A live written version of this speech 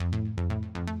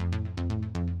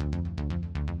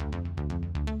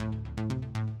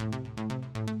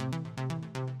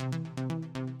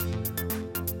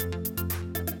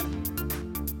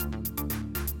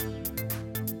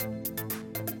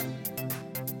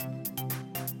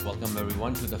Welcome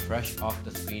everyone to the Fresh Off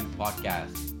the Screen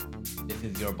podcast. This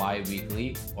is your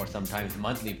bi-weekly or sometimes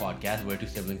monthly podcast where two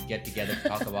siblings get together to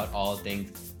talk about all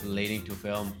things relating to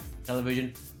film,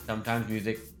 television, sometimes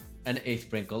music, and a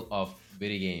sprinkle of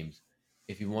video games.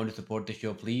 If you want to support the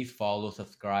show, please follow,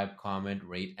 subscribe, comment,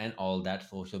 rate, and all that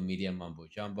social media mumbo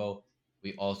jumbo.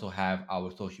 We also have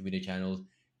our social media channels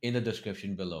in the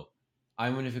description below.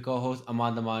 I'm one of your co-hosts,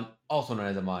 Aman Daman, also known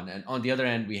as Aman, and on the other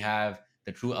end we have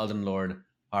the true Elden Lord,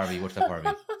 Harvey. What's up, Harvey?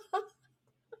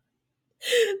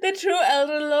 The true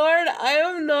Elder Lord, I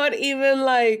am not even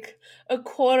like a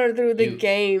quarter through the You,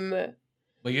 game.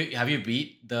 but you have you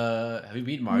beat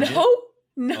Margit?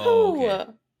 No, Oh, okay.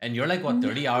 no, And you're like what,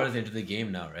 30 no. hours into the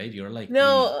game now, right? You're like pretty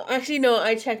No, actually, no,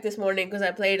 I checked this morning because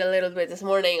I played a little bit this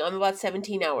morning. I'm about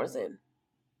 17 hours in.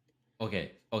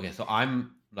 okay. Okay, so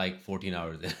I'm like 14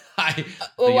 hours in. I so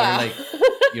Oh, you're wow. like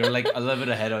you're like a little bit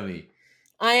ahead of me.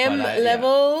 I But am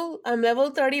yeah. I'm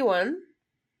level 31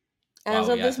 as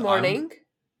Wow, of yeah. this So I'm morning.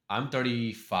 I'm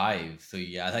 35. So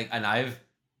yeah, like and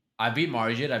I beat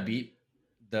Margit, I beat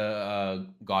the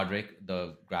Godric,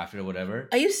 the Grafted or whatever.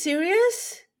 Are you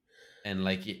serious? And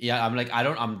like yeah, I'm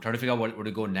trying to figure out where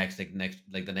to go next. Like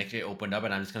the next day opened up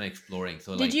and I'm just kind of exploring.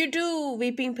 So Did like you do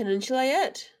Weeping Peninsula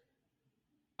yet?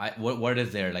 what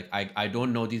is there? Like I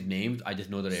don't know these names. I just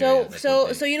know the So, areas. Like what so,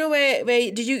 they so you know where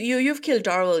did you've killed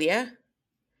Darwell, yeah?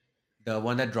 the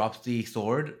one that drops the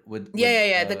sword Yeah, with yeah,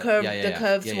 yeah. The yeah curved, yeah the yeah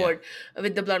curved yeah yeah sword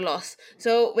with the blood loss.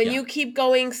 So when yeah. you keep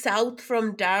going south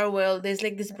from Darwell, there's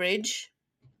like this bridge,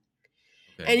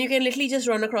 Okay. and you can literally just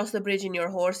run across the bridge in your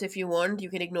horse if you want. You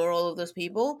can ignore all of those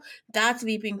people. That's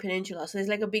Weeping Peninsula. So there's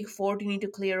like a big fort you need to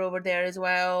clear over there as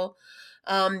well.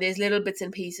 There's little bits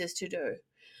and pieces to do.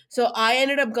 So I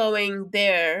ended up going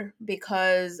there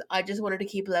because I just wanted to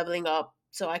keep leveling up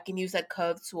so I can use that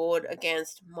curved sword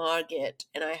against Margit,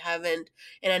 and I haven't,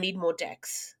 and I need more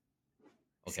dex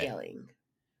Okay. scaling.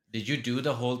 Did you do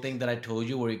the whole thing that I told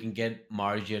you where you can get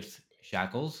Margit's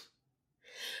shackles?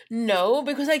 No,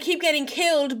 because I keep getting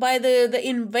killed by the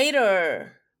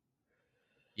invader.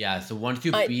 Yeah. So once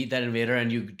you I beat that invader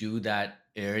and you do that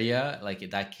area like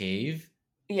that cave,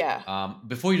 Yeah.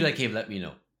 before you do that cave, let me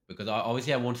know because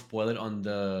obviously I won't spoil it on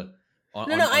the No,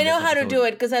 no, I on this know how to do episode.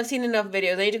 it because I've seen enough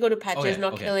videos. I need to go to Patches, Okay,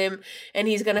 not kill okay, him, and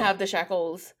he's gonna okay. have the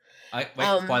shackles. I wait.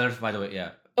 Um. Spoilers, by the way.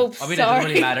 Yeah, Oh, I mean it doesn't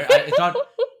really sorry. matter. It's not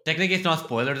technically it's not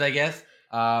spoilers, I guess.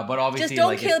 But Just obviously, don't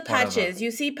like it's kill part of a. Patches.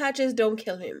 You see Patches, don't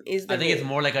kill him. Is I the think it's rule.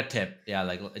 more like a tip. Yeah,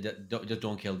 like just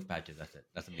don't kill the patches. That's it.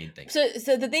 That's the main thing.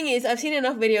 So the thing is, I've seen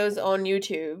enough videos on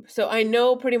YouTube, so I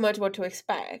know pretty much what to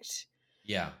expect.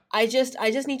 Yeah, I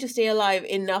just need to stay alive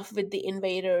enough with the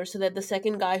invader so that the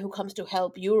second guy who comes to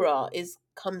help Yura is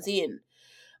comes in.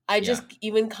 I yeah. just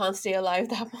even can't stay alive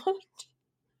that much.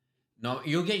 No,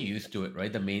 you'll get used to it,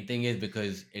 right? The main thing is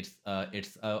because it's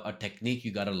a technique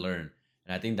you got to learn,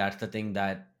 and I think that's the thing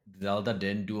that Zelda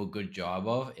didn't do a good job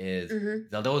of. Is Mm-hmm.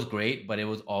 Zelda was great, but it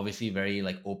was obviously very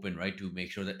like open, right, to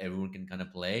make sure that everyone can kind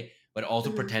of play, but also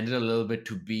Mm-hmm. pretended a little bit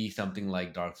to be something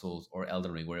like Dark Souls or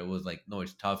Elden Ring, where it was like, no,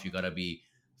 it's tough. You got to be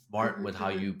smart with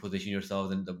how Mm-hmm. you position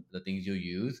yourselves and the things you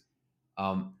use.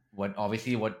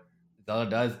 What Zelda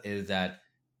does is that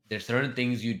there's certain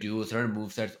things you do, certain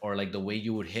move sets, or like the way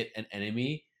you would hit an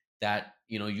enemy that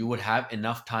you would have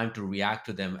enough time to react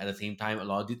to them. At the same time, a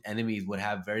lot of these enemies would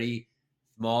have very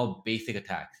small basic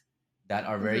attacks that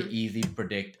are very Mm-hmm. easy to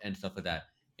predict and stuff like that.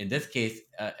 In this case,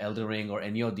 Elden Ring or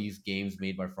any of these games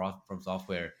made by Frost from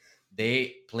Software,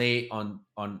 they play on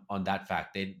that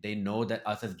fact. They know that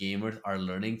us as gamers are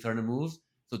learning certain moves,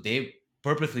 so they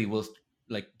purposely will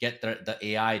like get the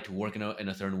AI to work in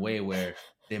a certain way where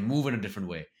they move in a different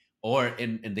way. Or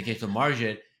in the case of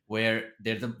Margit, where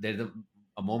there's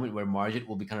a moment where Margit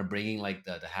will be kind of bringing like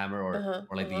the hammer Uh-huh.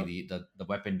 or like Uh-huh. the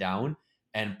weapon down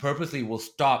and purposely will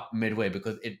stop midway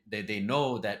because they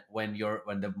know that when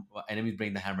the enemies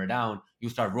bring the hammer down, you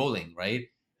start rolling, right?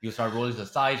 You start rolling to the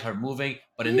side, start moving.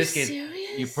 But Are in you this case, you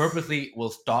serious? purposely will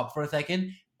stop for a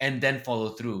second and then follow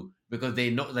through because they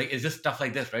know like it's just stuff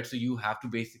like this, right? So you have to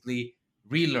basically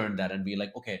relearn that and be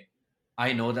like, okay,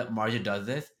 I know that Marja does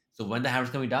this. So when the hammer's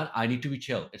coming down, I need to be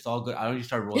chill. It's all good. I don't need to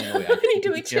start rolling away. I I just need need to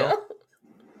to be be chill. chill.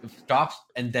 It stops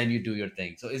and then you do your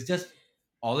thing. So it's just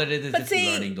all it is But just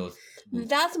learning see, those moves.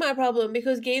 that's my problem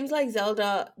because games like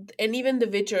Zelda and even The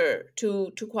Witcher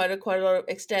to quite a lot of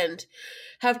extent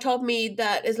have taught me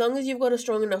that as long as you've got a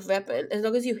strong enough weapon, as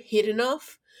long as you hit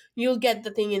enough, you'll get the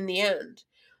thing in the end.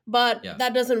 But Yeah.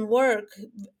 that doesn't work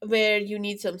where you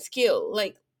need some skill.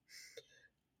 Like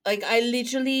I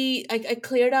literally I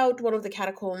cleared out one of the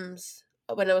catacombs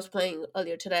when I was playing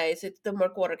earlier today. So it's the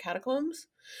Murkwater catacombs.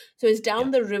 So it's down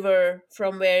Yeah. the river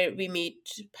from where we meet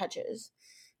Patches.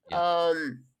 Yeah.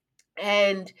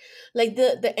 And like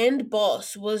the end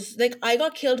boss was like I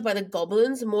got killed by the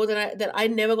goblins more than I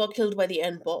never got killed by the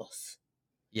end boss.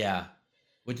 Yeah.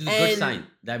 Which is a good And sign.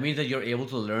 That means that you're able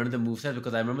to learn the moveset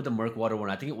because I remember the Murkwater one.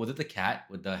 I think was it the cat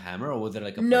with the hammer or was it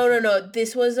like a no, no, person? no.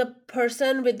 This was a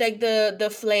person with like the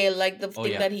flail, like the Oh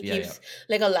thing yeah, that he yeah, yeah. keeps,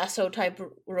 like a lasso type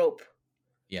rope.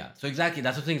 Yeah. So exactly,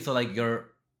 that's the thing. So like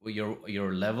you're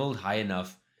leveled high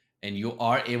enough, and you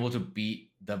are able to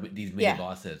beat these mini Yeah.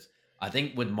 bosses. I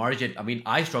think with Margit, I mean,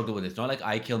 I struggled with this. Not like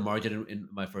I killed Margit in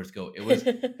my first go. It was,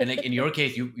 and like in your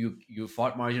case, you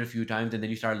fought Margit a few times, and then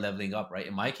you started leveling up, right?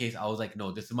 In my case, I was like,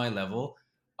 no, this is my level.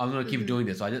 I'm gonna keep Hmm. doing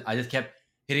this. So I just kept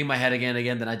hitting my head again and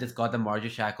again. Then I just got the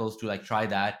Margit shackles to like try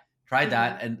Hmm.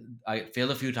 that, and I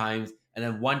failed a few times. And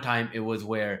then one time it was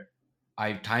where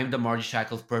I timed the Margit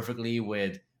shackles perfectly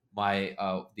with my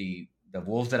the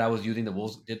wolves that I was using. The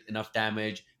wolves did enough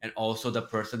damage, and also the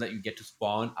person that you get to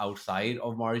spawn outside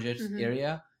of Margit's Hmm.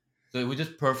 area. So it was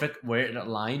just perfect where it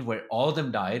aligned, where all of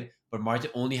them died, but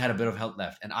Margit only had a bit of health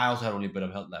left, and I also had only a bit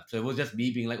of health left. So it was just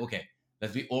me being like, okay,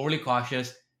 let's be overly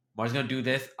cautious. Margit's gonna do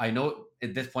this. I know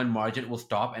at this point Margit will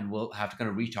stop and will have to kind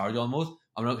of recharge almost.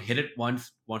 I'm gonna hit it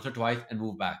once or twice, and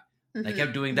move back. And I Hmm.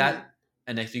 kept doing Hmm. that,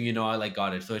 and next thing you know, I like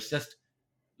got it. So it's just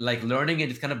like learning and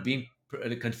just kind of being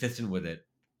consistent with it.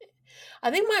 I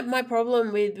think my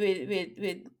problem with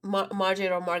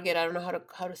Margit or Margit, I don't know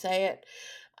how to say it,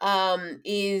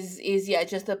 is yeah,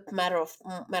 just a matter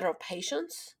of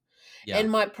patience. Yeah,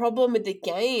 And my problem with the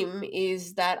game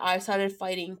is that I started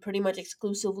fighting pretty much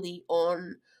exclusively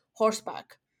on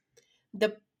horseback.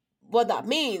 The What that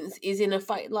means is in a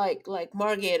fight like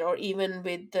Margit or even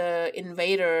with the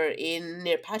invader in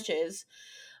near patches,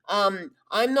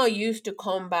 I'm not used to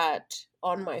combat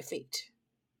on my feet.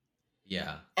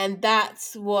 yeah. And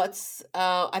that's what's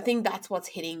I think that's what's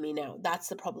hitting me now. That's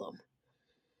the problem.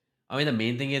 I mean, the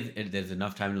main thing is there's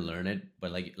enough time to learn it,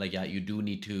 but yeah, you do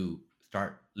need to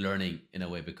start learning in a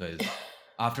way because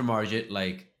after Margit,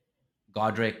 like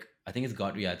Godric, I think it's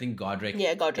God. Yeah, I think Godric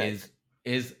Yeah, Godric.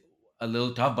 is a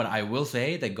little tough, but I will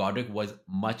say that Godric was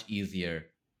much easier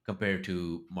compared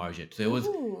to Margit. So it was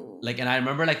Ooh. like, and I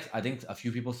remember like I think a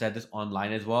few people said this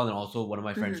online as well, and also one of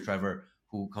my friends, Hmm. Trevor,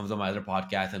 who comes on my other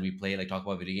podcast, and we play like talk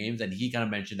about video games, and he kind of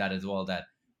mentioned that as well that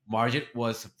Margit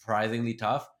was surprisingly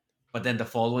tough, but then the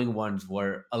following ones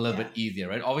were a little bit Yeah. easier,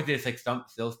 right? Obviously, it's like some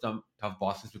tough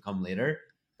bosses to come later,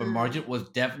 but Hmm. Margit was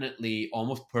definitely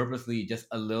almost purposely just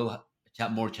a little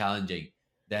more challenging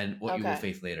than what you will Okay.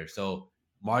 face later. So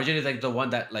Margin is like the one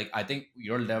that like I think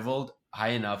you're leveled high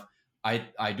enough.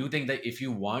 I do think that if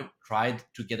you want, try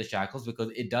to get the shackles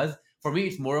because it does. For me,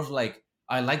 it's more of like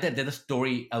I like that there's a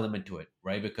story element to it,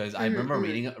 right? Because I Hmm. remember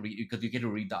Hmm. because you get to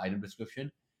read the item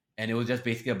description, and it was just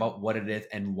basically about what it is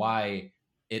and why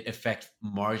it affects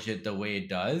Margit the way it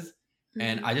does.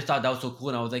 And Hmm. I just thought that was so cool,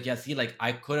 and I was like, yeah, see, like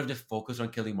I could have just focused on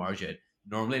killing Margit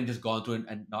normally and just gone through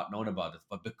and not known about this.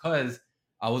 But because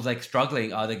I was like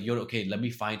struggling, I was like, yo, okay, let me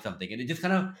find something. And it just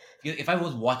kind of, if I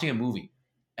was watching a movie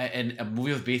and a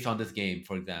movie was based on this game,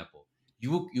 for example,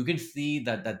 you can see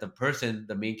that the person,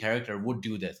 the main character would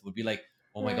do this, would be like,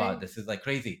 oh my God, Right. this is like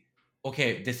crazy.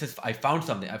 Okay, this is, I found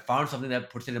something. I found something that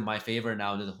puts it in my favor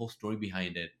now. And there's a whole story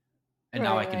behind it. And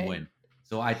now I Right. can Right. win.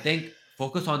 So I think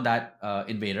focus on that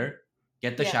invader,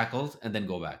 get the Yeah. shackles, and then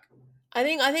go back. I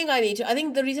think I need to. I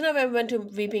think the reason I went to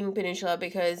Weeping Peninsula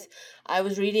because I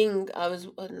was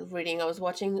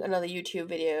watching another YouTube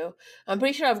video. I'm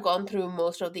pretty sure I've gone through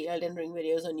most of the Elden Ring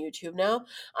videos on YouTube now.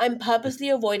 I'm purposely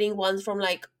avoiding ones from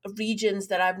like regions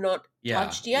that I've not Yeah,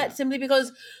 touched yet, yeah. simply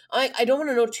because I don't want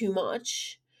to know too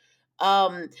much.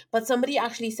 But somebody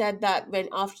actually said that when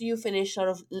after you finish sort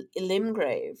of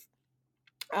Limgrave,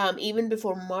 even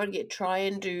before Margit, try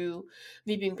and do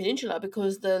Weeping Peninsula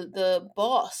because the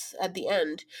boss at the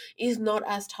end is not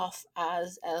as tough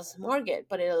as Margit,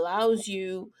 but it allows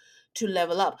you to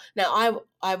level up. Now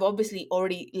I've obviously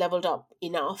already leveled up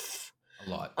enough. A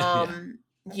lot. Yeah. Um,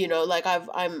 like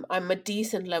I'm a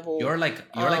decent level. You're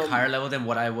like higher level than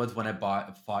what I was when I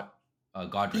fought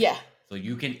Godric. Yeah. So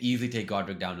you can easily take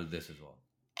Godric down with this as well.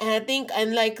 And I think,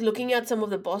 and like looking at some of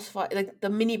the boss fight, like the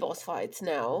mini boss fights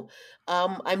now,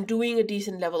 I'm doing a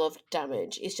decent level of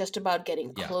damage. It's just about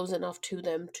getting Yeah, close enough to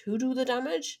them to do the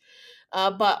damage.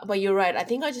 But you're right. I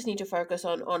think I just need to focus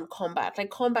on combat, like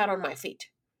combat on my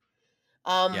feet.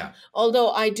 yeah,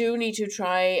 Although I do need to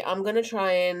try. I'm gonna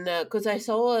try and because I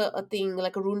saw a thing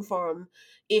like a rune farm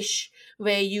ish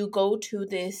where you go to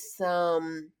this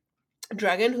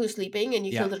dragon who's sleeping and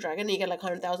you kill yeah, the dragon and you get like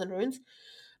 100,000 runes.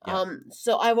 yeah.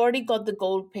 So I've already got the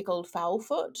gold pickled foul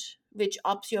foot, which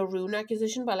ups your rune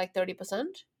acquisition by like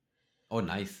 30%. Oh,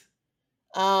 nice.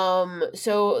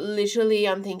 So literally,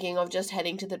 I'm thinking of just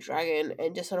heading to the dragon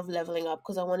and just sort of leveling up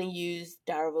because I want to use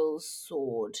Daravil's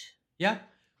sword. Yeah,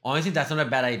 honestly, that's not a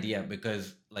bad idea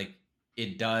because like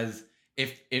it does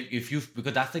if you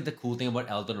because that's like the cool thing about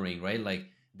Elden Ring, right? Like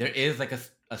there is like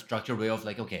a structured way of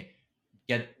like okay,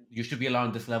 get you should be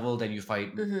around this level, then you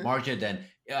fight Mm-hmm. Margit, then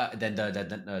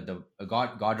the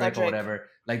Godric or Godric. whatever.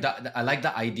 Like that, I like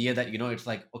the idea that it's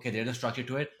like okay, there's a structure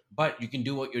to it, but you can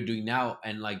do what you're doing now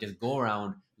and like just go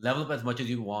around, level up as much as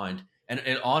you want. And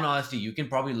in all honesty, you can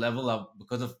probably level up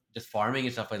because of just farming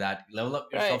and stuff like that. Level up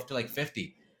Right. yourself to like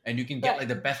 50 and you can get Right. like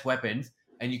the best weapons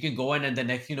and you can go in and the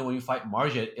next when you fight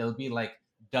Margit, it'll be like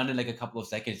done in like a couple of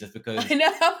seconds just I because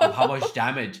of how know. much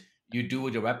damage you do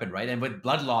with your weapon, right? And with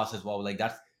blood loss as well, like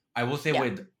that's I will say Yeah.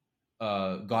 with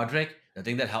Godric, the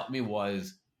thing that helped me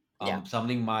was Yeah.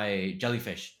 summoning my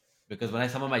jellyfish because when I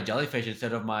summoned my jellyfish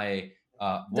instead of my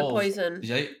The wolves, poison.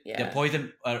 the Yeah.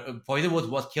 poison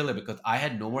was killer because I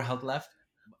had no more health left.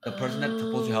 The person that's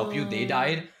supposed to help you, they Oh.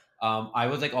 died. I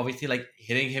was like obviously like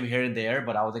hitting him here and there,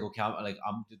 but I was like okay,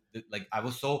 I'm like I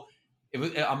was so. It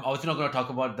was, I'm obviously not going to talk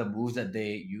about the moves that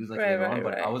they use like Right. later on, Right.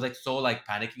 but I Right. was like so like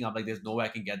panicking. I'm like, there's no way I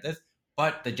can get this.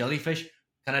 But the jellyfish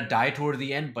kind of died towards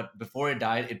the end, but before it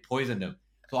died, it poisoned him.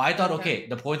 So I thought, Okay. okay,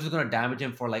 the poison is going to damage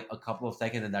him for like a couple of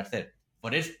seconds and that's it.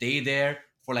 But it stayed there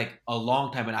for like a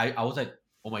long time, and I was like,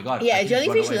 oh my god, I Yeah. can just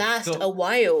run Jellyfish away. last a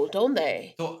while, don't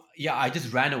they? So yeah, I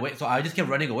just ran away. So I just kept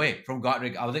running away from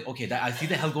Godric. I was like, okay, I see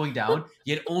the hell going down,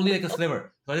 yet only like a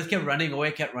sliver. So I just kept running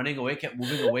away, kept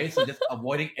moving away. So just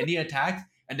avoiding any attacks,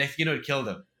 and next it killed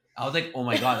them. I was like, oh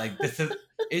my god, like this is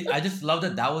it. I just love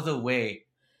that that was a way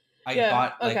I Yeah.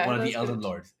 got like Okay. one of the That's Elden good.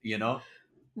 Lords.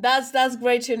 That's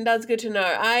great. That's good to know.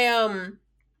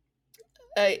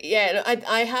 Yeah. No,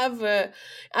 I have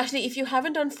actually. If you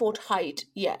haven't done Fort Height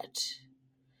yet,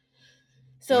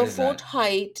 Where so is Fort that?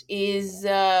 Height is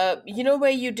where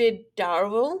you did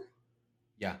Darwell,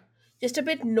 Yeah. just a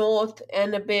bit north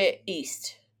and a bit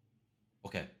east.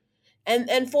 Okay.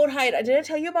 And Fort Hyde, did I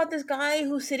tell you about this guy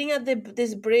who's sitting at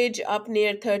this bridge up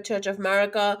near Third Church of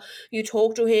America? You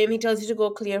talk to him, he tells you to go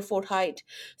clear Fort Hyde.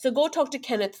 So go talk to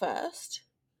Kenneth first.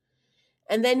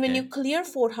 And then when you Okay. clear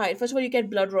Fort Hyde, first of all, you get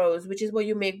blood rose, which is where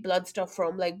you make blood stuff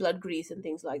from, like blood grease and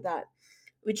things like that,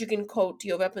 which you can coat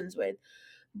your weapons with.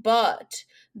 But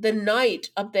the knight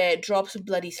up there drops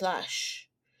bloody slash.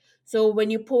 So when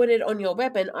you put it on your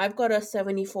weapon, I've got a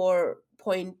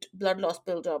 74-point blood loss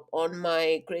build up on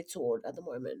my greatsword at the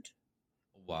moment.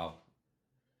 Wow.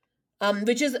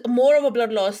 Which is more of a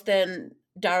blood loss than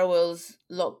Darrowell's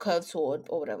lock curved sword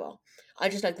or whatever. I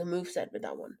just like the move set with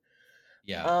that one.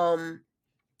 Yeah. Um,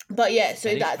 but yeah, Okay, I so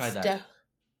need to try that's that.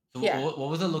 So yeah. what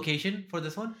was the location for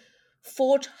this one?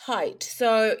 Fort Height.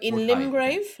 So in Fort Hyde.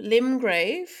 Okay.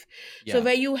 Limgrave. So Yeah.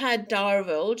 where you had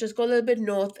Darville, just go a little bit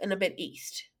north and a bit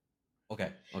east.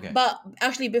 Okay. Okay. But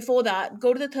actually, before that,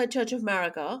 go to the Third Church of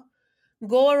Marica.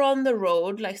 Go around the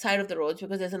road, like side of the roads,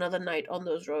 because there's another knight on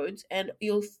those roads, and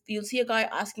you'll see a guy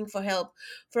asking for help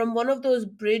from one of those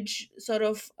bridge sort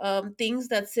of things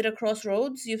that sit across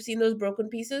roads. You've seen those broken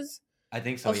pieces I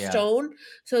think so. of Yeah. stone.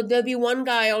 So there'll be one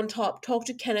guy on top. Talk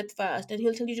to Kenneth first, and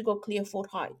he'll tell you to go clear Fort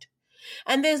Height.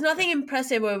 And there's Okay. nothing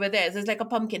impressive over there. There's like a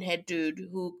pumpkin head dude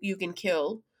who you can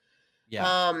kill.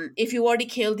 Yeah. If you already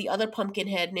killed the other pumpkin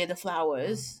head near the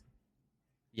flowers,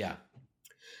 Yeah.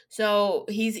 so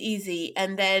he's easy.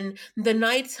 And then the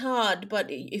knight's hard, but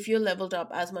if you're leveled up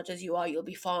as much as you are, you'll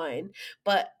be fine.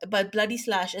 But bloody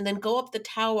slash, and then go up the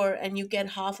tower, and you get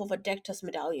half of a Dectus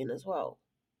medallion as well.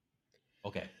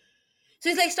 Okay. So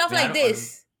it's like I stuff mean, I like don't. I don't.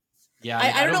 this. Yeah. I,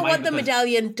 Like I I don't don't know mind what the because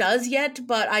medallion does yet,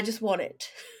 but I just want it.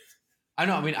 I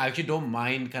know. I mean, I actually don't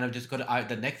mind kind of just because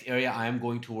the next area I am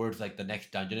going towards like the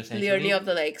next dungeon Leonie essentially, of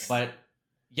the Lakes. but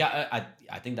yeah,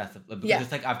 I think that's because Yeah.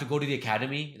 it's like I have to go to the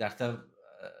academy. That's the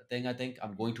thing. I think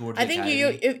I'm going towards I the think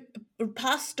academy.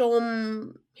 past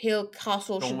Storm Hill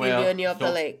Castle should be Somewhere. Leonie of the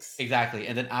So Lakes. exactly,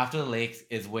 and then after the lakes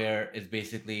is where is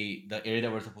basically the area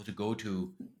that we're supposed to go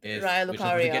to is Raya we're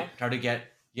supposed to Lucaria.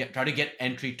 try to get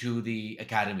entry to the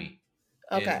academy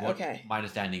is Okay, what okay. my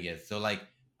understanding is. So like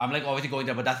I'm like obviously going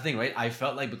there, but that's the thing, right? I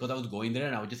felt like because I was going there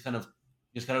and I was just kind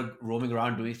of roaming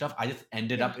around doing stuff, I just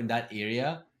ended Yeah. up in that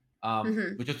area.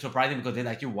 Mm-hmm. Which was surprising because there's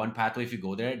actually one pathway if you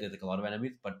go there, there's like a lot of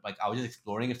enemies, but like I was just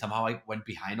exploring and somehow I went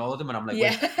behind all of them and I'm like,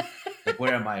 Yeah. wait, like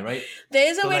where am I, right? There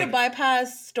is a So way to like,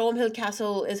 bypass Stormhill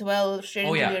Castle as well, straight oh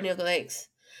into yeah, Leonie of the Lakes.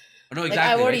 no, Like I've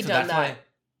exactly, right? already So done that's that. why,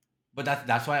 but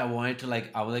that's why I wanted to like,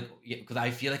 I was like, yeah, because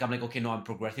I feel like I'm like, okay, no, I'm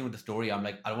progressing with the story. I'm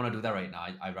like, I don't want to do that right now.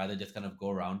 I'd rather just kind of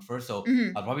go around first. So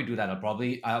Mm-hmm. I'll probably do that. I'll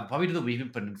probably do the Weeping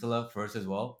Peninsula first as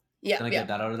well. Just Yeah, kind of yeah. get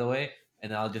that out of the way.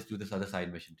 and I'll just do this other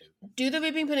side mission too. Do the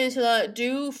Weeping Peninsula,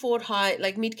 do Fort Height,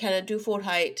 like meet Kenneth, do Fort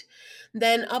Height.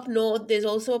 Then up north, there's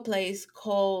also a place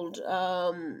called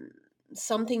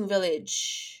something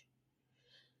village.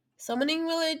 Summoning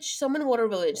Village, Summon Water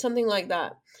Village, something like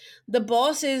that. The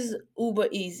boss is uber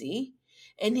easy,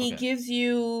 and he Okay. gives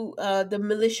you the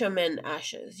militiamen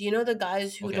ashes. You know the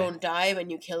guys who Okay. don't die when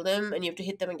you kill them, and you have to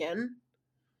hit them again.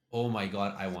 Oh my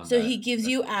god, I want So he that. gives That's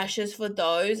you really cool. ashes for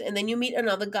those, and then you meet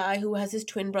another guy who has his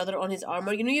twin brother on his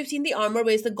armor. You know, you've seen the armor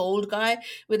where it's the gold guy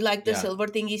with like the Yeah. silver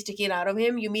thingy sticking out of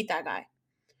him. You meet that guy,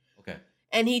 Okay.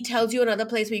 and he tells you another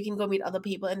place where you can go meet other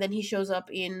people, and then he shows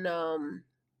up in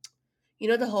you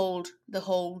know, the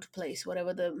hold place,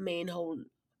 whatever the main hold.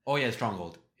 Oh yeah,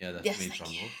 Stronghold. Yeah, that's the Yes, main thank you.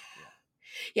 Stronghold. Yeah.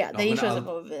 Yeah, No, then he shows up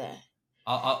over there.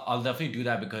 I'll definitely do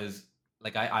that because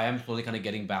like I am slowly kind of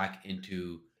getting back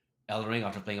into Elden Ring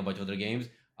after playing a bunch of other games.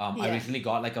 I Yeah. recently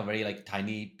got like a very like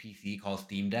tiny PC called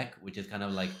Steam Deck, which is kind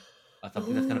of like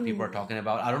something that's kind of people are Ooh, talking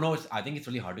about. I don't know. I think it's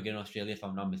really hard to get in Australia if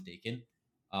I'm not mistaken.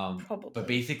 But probably.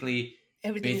 basically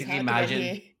Everything's hard to get imagine,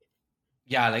 here.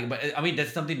 yeah, like, but I mean,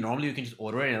 that's something normally you can just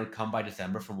order it and it'll come by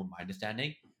December, from what my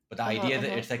understanding. But the Uh huh. idea is Uh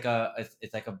that huh.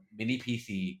 it's like a mini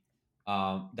PC,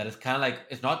 that is kind of like,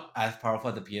 it's not as powerful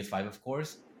as the PS5, of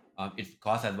course. It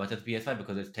costs as much as PS5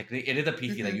 because it is a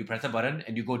PC. Like Mm-hmm. you press a button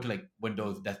and you go to like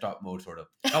Windows desktop mode, sort of,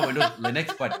 not Windows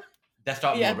Linux, but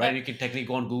desktop mode, right? Yeah. And you can technically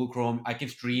go on Google Chrome. I can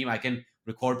stream. I can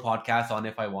record podcasts on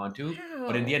if I want to.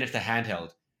 But in the end, Wow. it's a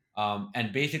handheld.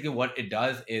 And basically, what it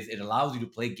does is it allows you to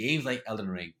play games like Elden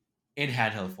Ring in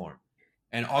handheld form.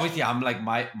 And obviously, I'm like,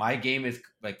 my game is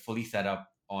like fully set up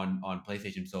on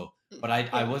PlayStation. So, but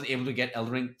I Yeah. was able to get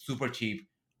Elden Ring super cheap.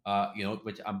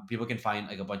 Which people can find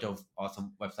like a bunch of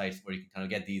awesome websites where you can kind of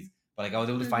get these. But like I was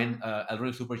able to find Mm-hmm. Elden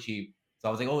Ring super cheap. So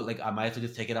I was like, oh, like I might as well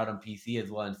just take it out on PC as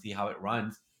well and see how it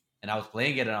runs. And I was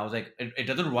playing it, and I was like, it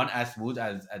doesn't run as smooth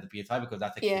as the PS5 because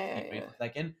that's like Yeah. 60 frames Yeah. per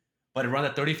second, but it runs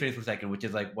at 30 frames per second, which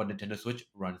is like what Nintendo Switch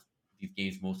runs these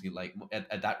games mostly, like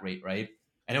at that rate, right?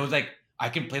 And it was like I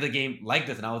can play the game like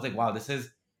this, and I was like, wow, this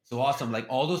is so awesome. Like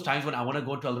all those times when I want to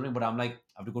go to Elden Ring, but I'm like,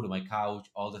 I have to go to my couch,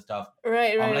 all this stuff.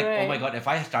 Right. I'm Right. like, oh my Right. god, if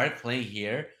I started playing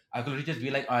here, I could literally just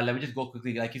be like, all right, let me just go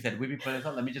quickly. Like you said, we be playing this,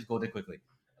 let me just go there quickly.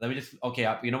 Let me just, okay,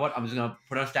 you know what? I'm just gonna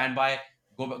put on standby,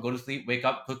 go to sleep, wake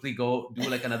up, quickly go do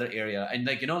like another area, and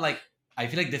like like I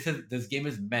feel like this game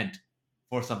is meant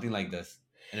for something like this,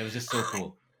 and it was just so I,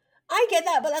 cool. I get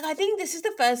that, but like I think this is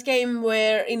the first game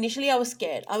where initially I was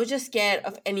scared. I was just scared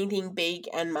of anything big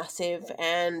and massive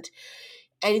and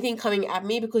anything coming at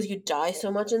me because you die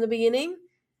so much in the beginning.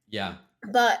 Yeah,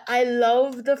 But I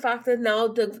love the fact that now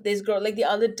this girl, like the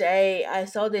other day, I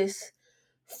saw this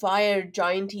fire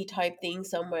gianty type thing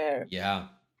somewhere, yeah,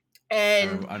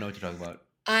 and I know what you're talking about.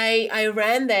 I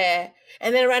ran there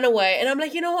and then ran away, and I'm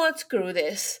like, you know what, screw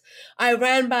this. I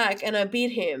ran back and I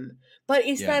beat him. But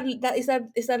it's Yeah,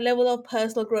 that level of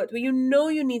personal growth where you know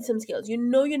you need some skills. You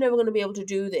know you're never going to be able to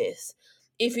do this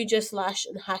if you just slash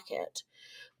and hack it.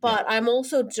 yeah, But I'm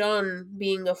also done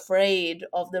being afraid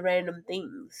of the random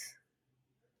things.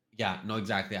 yeah. No,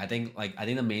 exactly. I think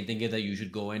the main thing is that you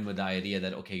should go in with the idea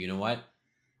that, okay, you know what,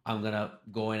 I'm gonna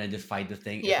go in and just fight this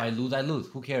thing. If Yeah. I lose, I lose.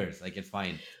 Who cares? Like it's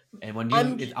fine. And when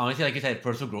I'm it's honestly, like you said,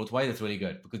 personal growth wise, it's really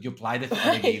good because you apply this to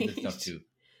other games and stuff right. too.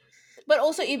 But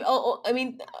also, I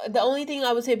mean, the only thing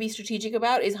I would say be strategic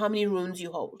about is how many runes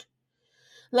you hold.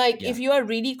 Like, Yeah. if you are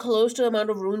really close to the amount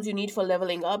of runes you need for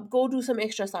leveling up, go do some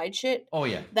extra side shit. Oh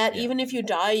yeah. That Yeah. even if you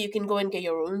die, you can go and get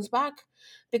your runes back.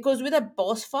 Because with a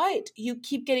boss fight, you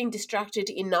keep getting distracted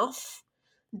enough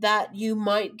that you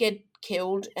might get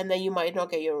killed and then you might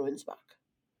not get your runes back.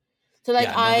 So like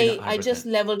Yeah. No, I mean, I just 100%.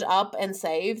 leveled up and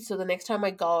saved. So the next time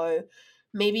I go,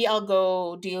 maybe I'll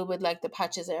go deal with like the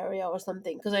patches area or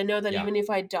something. Because I know that Yeah. even if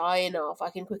I die enough, I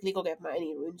can quickly go get my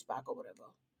any runes back or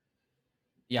whatever.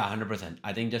 Yeah. 100%.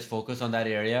 I think just focus on that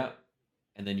area,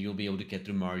 and then you'll be able to get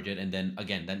through Margit, and then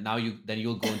again, then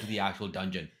you'll go into the actual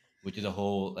dungeon, which is a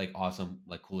whole like awesome,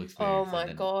 like cool Oh experience, and my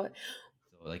then god.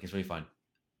 so like it's really fun.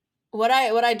 What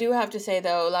I do have to say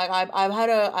though, like I've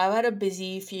had a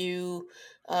busy few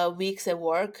weeks at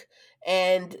work,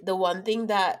 and the one thing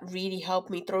that really helped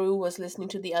me through was listening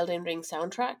to the Elden Ring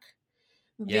soundtrack,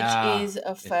 which Yeah. is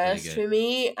a It's really first good. for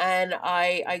me, and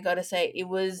I gotta say it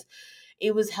was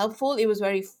helpful. It was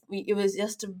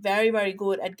just very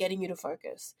good at getting you to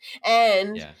focus.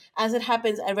 And Yeah. as it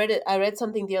happens, I read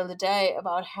something the other day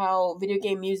about how video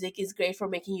game music is great for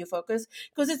making you focus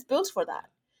because it's built for that.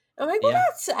 I'm like, well, Yeah.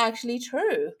 that's actually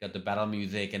true. Got the battle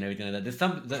music and everything like that. There's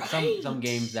some Right.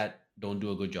 games that don't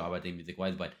do a good job, I think, music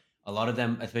wise, but a lot of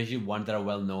them, especially ones that are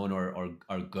well known or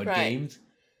are good Right. games,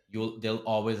 they'll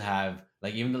always have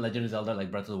Like even the Legend of Zelda,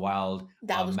 like Breath of the Wild,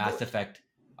 That was Mass good. Effect,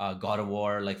 God of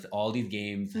War, like all these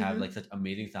games have Hmm. like such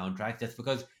amazing soundtracks. Just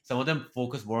because some of them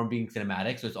focus more on being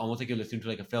cinematic, so it's almost like you're listening to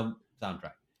like a film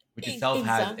soundtrack, which itself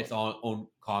has its Exactly. own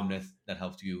calmness that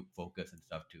helps you focus and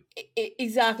stuff too.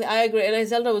 Exactly. I agree. And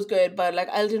Zelda was good, but like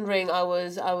Elden Ring, I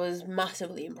was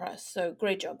massively impressed. So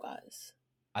great job, guys.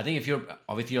 I think if you're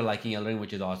obviously you're liking Elden Ring,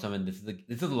 which is awesome, and this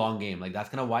is a long game. Like that's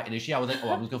kind of why initially I was like, oh,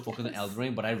 I'm just gonna focus on Elden Yes.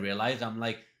 Ring, but I realized I'm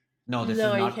like, no, this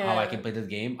is No, you not how I can can't. play this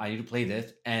game. I need to play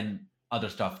this and other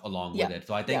stuff along with Yeah. it.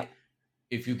 So I Yeah. think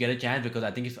if you get a chance, because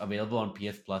I think it's available on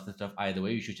PS Plus and stuff. Either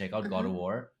way, you should check out God of Hmm.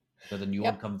 War because the new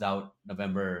one Yep. comes out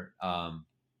November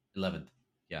 11th.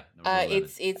 Yeah, November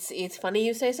 11th. It's funny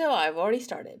you say so. I've already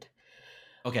started.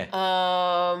 Okay.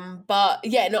 But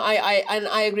yeah, no,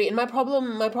 I agree. And my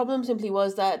problem simply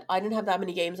was that I didn't have that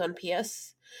many games on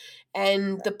PS.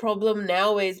 And the problem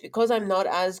now is because I'm not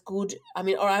as good. I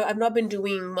mean, I've not been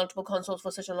doing multiple consoles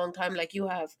for such a long time like you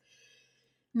have.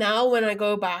 Now, when I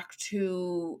go back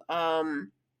to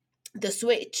the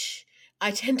Switch,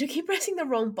 I tend to keep pressing the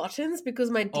wrong buttons because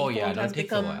my Oh yeah, default no, it has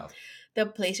takes a become while. the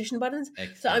PlayStation buttons.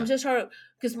 X, So I'm yeah. just trying to,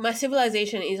 because my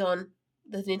Civilization is on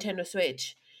the Nintendo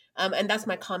Switch, and that's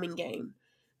my calming game.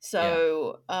 Yeah.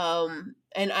 So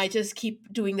and I just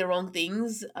keep doing the wrong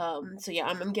things. So yeah,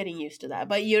 I'm getting used to that.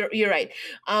 But you're right.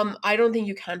 I don't think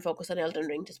you can focus on Elden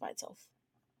Ring just by itself.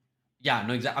 Yeah,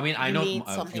 no, exactly. I mean, I You know need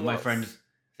a few of something my else. friends,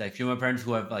 like few of my friends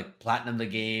who have like platinum the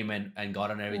game and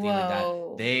got on everything like that.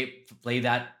 Whoa. They play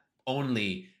that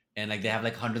only, and like they have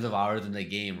like hundreds of hours in the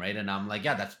game, right? And I'm like,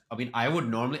 yeah, that's. I mean, I would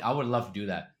love to do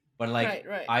that, but like Right,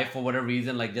 right. I, for whatever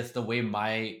reason, like just the way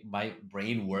my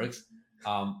brain works,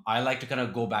 I like to kind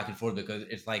of go back and forth because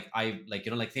it's like I like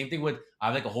like same thing with I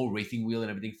have like a whole racing wheel and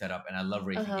everything set up, and I love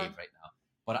racing Uh-huh. games right now.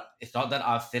 But it's not that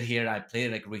I'll sit here and I play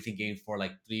like racing games for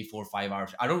like 3, 4, 5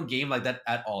 hours. I don't game like that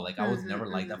at all. Like I was Mm-hmm, never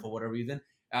like that mm-hmm. for whatever reason.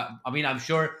 I mean, I'm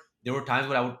sure there were times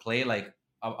when I would play like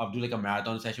I'll do like a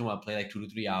marathon session where I'll play like 2 to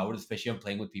 3 hours, especially if I'm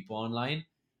playing with people online.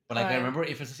 But like I Right. remember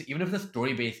if it's even if it's a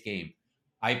story based game,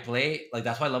 I play like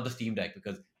that's why I love the Steam Deck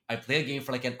because I play a game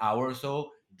for like an hour or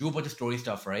so, do a bunch of story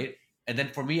stuff, right? And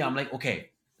then for me, I'm like,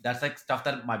 okay, that's like stuff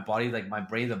that my body, like my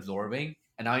brain's absorbing,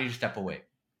 and now I need to step away.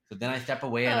 So then I step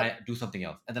away and Uh, I do something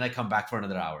else, and then I come back for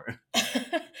another hour.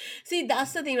 See,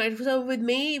 that's the thing, right? So with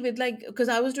me, with like, because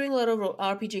I was doing a lot of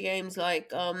RPG games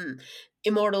like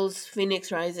Immortals,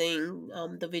 Phoenix Rising,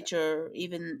 The Witcher,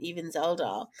 even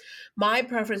Zelda. My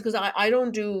preference, because I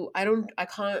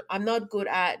can't, I'm not good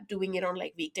at doing it on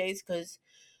like weekdays because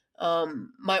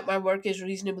my work is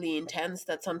reasonably intense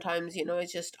that sometimes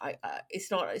it's just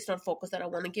it's not focused that I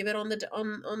want to give it on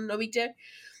on a weekday.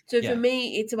 So for Yeah,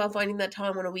 me, it's about finding that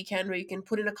time on a weekend where you can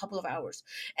put in a couple of hours.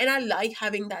 And I like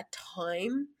having that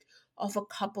time of a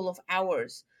couple of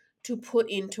hours to put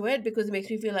into it because it makes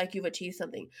me feel like you've achieved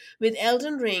something. With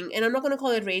Elden Ring, and I'm not going to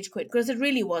call it rage quit because it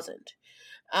really wasn't.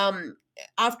 Um,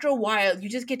 After a while, you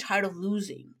just get tired of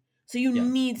losing. So you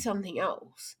yeah, need something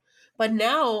else. But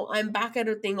now I'm back at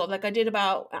a thing of like I did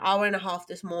about an hour and a half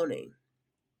this morning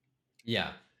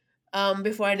yeah,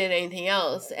 before I did anything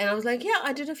else. And I was like, yeah,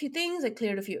 I did a few things. I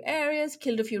cleared a few areas,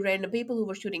 killed a few random people who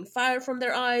were shooting fire from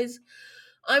their eyes.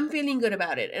 I'm feeling good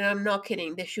about it. And I'm not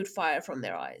kidding. They shoot fire from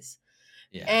their eyes.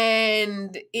 yeah.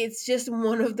 And it's just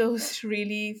one of those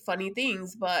really funny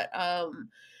things. But I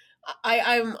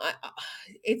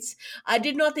it's I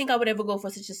did not think I would ever go for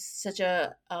such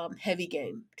a heavy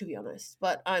game, to be honest.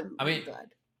 But I'm I I'm mean,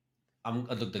 glad.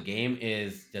 look, the game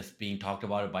is just being talked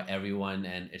about by everyone,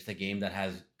 and it's a game that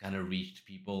has kind of reached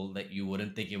people that you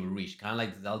wouldn't think it would reach. Kind of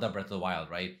like Zelda Breath of the Wild,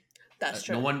 right? That's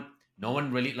No true. one, no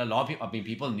one really. A lot of people. I mean,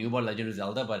 people knew about Legend of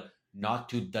Zelda, but not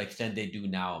to the extent they do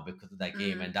now because of that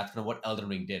game. Mm, And that's kind of what Elden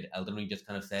Ring did. Elden Ring just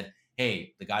kind of said,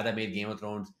 "Hey, the guy that made Game of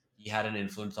Thrones, he had an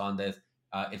influence on this.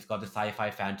 It's got the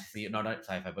sci-fi fantasy, not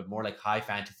sci-fi, but more like high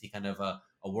fantasy kind of a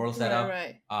world right, setup.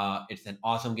 right. It's an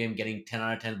awesome game, getting 10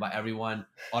 out of 10 by everyone.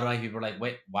 Automatically, people are like,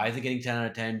 wait, why is it getting 10 out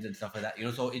of 10 and stuff like that?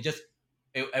 So it just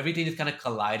everything is kind of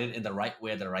collided in the right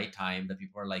way at the right time that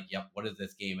people are like, yep, what is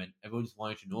this game? And everyone just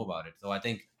wanted to know about it. So I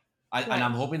think and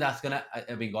I'm Right. hoping that's gonna.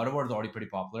 I mean, God of War is already pretty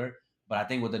popular, but I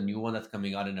think with the new one that's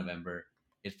coming out in November,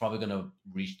 it's probably gonna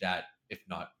reach that, if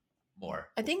not more.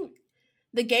 I think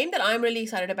the game that I'm really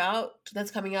excited about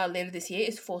that's coming out later this year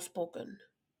is Forspoken.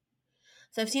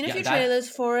 So I've seen a Yeah, few that. trailers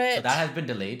for So that it. has been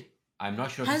delayed. I'm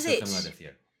not sure if it's Has still coming out it? this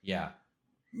year. Yeah,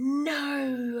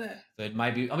 No. so it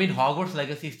might be. I mean, Hogwarts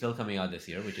Legacy is still coming out this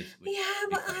year, which is Yeah,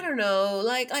 but I exciting. don't know.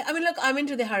 Like, I mean, look, I'm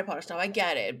into the Harry Potter stuff. I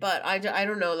get it, but I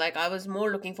don't know. Like, I was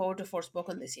more looking forward to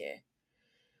Forspoken this year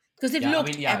because it Yeah, I looked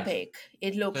mean, yeah. epic.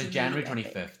 It So looked it's really January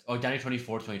epic. 25th or January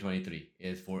 24th, 2023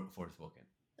 is for Forspoken.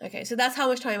 Okay, so that's how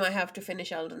much time I have to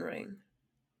finish Elden Ring.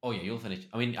 Oh yeah, you'll finish.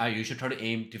 I mean, you should try to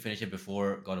aim to finish it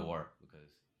before God of War because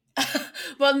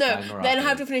Well, no, then I Ragnarok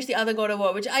have to is finish the other God of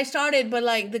War, which I started, but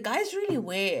like the guy's really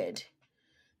weird.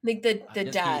 Like the just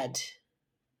keep dad.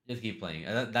 just keep playing.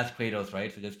 That's Kratos,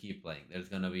 right? So just keep playing. There's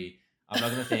gonna be. I'm not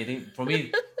gonna say anything. For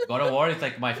me, God of War is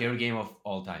like my favorite game of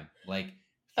all time. Like Okay.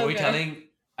 storytelling,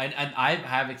 and I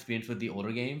have experience with the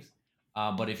older games.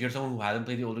 But if you're someone who hasn't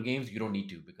played the older games, you don't need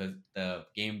to because the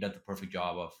game does the perfect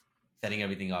job of setting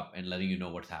everything up and letting you know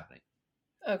what's happening.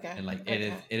 Okay. And like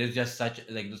Okay. it is just such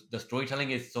like the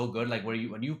storytelling is so good. Like where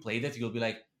you when you play this, you'll be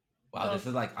like, wow, Oh. this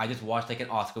is like I just watched like an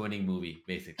Oscar-winning movie,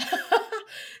 basically.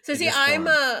 So It see, just formed.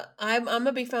 I'm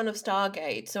a big fan of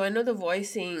Stargate. So I know the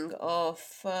voicing of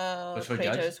Christopher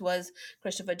Judge. Kratos was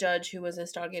Christopher Judge, who was in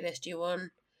Stargate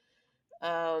SG-1.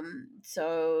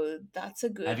 So that's a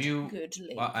Have you good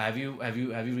link. have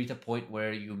you reached a point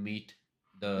where you meet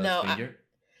the No, stranger?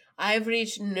 I've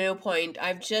reached no point.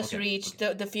 I've just Okay, reached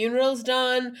okay. the funeral's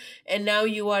done, and now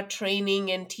you are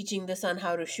training and teaching the son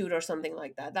how to shoot or something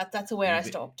like that. That's where You I be,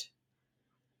 stopped.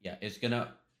 yeah, it's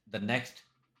gonna the next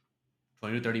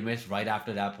 20 to 30 minutes right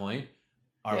after that point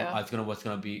Yeah. it's gonna what's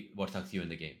gonna be what sucks you in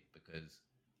the game because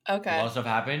a lot Okay. of stuff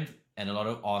happens and a lot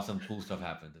of awesome cool stuff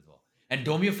happens as well. And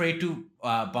don't be afraid to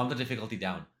bump the difficulty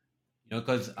down.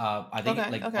 Because I think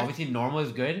Okay. like Okay. obviously normal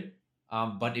is good,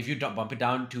 but if you bump it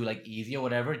down to like easy or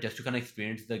whatever, just to kind of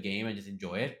experience the game and just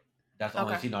enjoy it, that's Okay.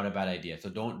 honestly not a bad idea. So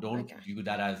don't Okay. view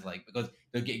that as like because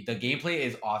the gameplay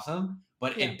is awesome,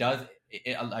 but Yeah. it does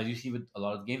as you see with a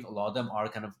lot of games, a lot of them are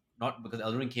kind of not because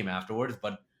Elden Ring came afterwards,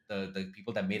 but the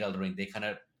people that made Elden Ring they kind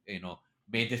of you know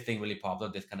made this thing really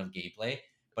popular, this kind of gameplay.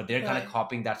 But they're kind of Right.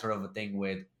 copying that sort of a thing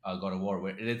with God of War,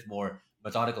 where it is more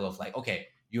methodical of like okay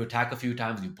you attack a few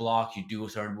times, you block, you do a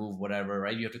certain move, whatever,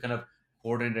 right? You have to kind of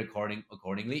coordinate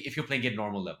accordingly if you're playing it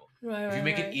normal level. Right. If you Right.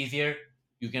 make it Right. easier,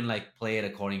 you can like play it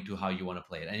according to how you want to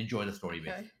play it and enjoy the story Okay.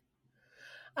 basically.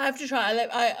 I have to try. Like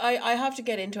I have to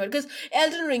get into it because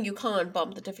Elden Ring you can't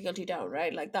bump the difficulty down,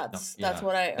 right? Like No, that's yeah,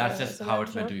 what I that's just how sometimes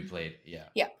it's meant heard. to be played. Yeah,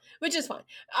 Yeah, which is fine.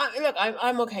 Look,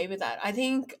 I'm okay with that. I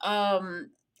think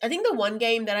the one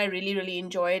game that I really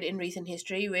enjoyed in recent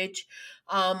history, which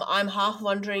I'm half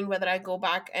wondering whether I go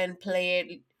back and play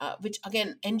it. Which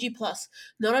again, NG plus,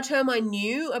 not a term I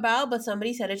knew about, but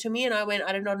somebody said it to me, and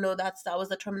I did not know that was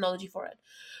the terminology for it.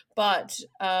 But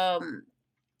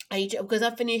because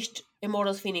I finished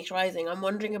Immortals Phoenix Rising, I'm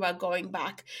wondering about going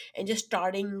back and just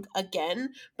starting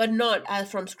again, but not as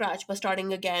from scratch, but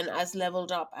starting again as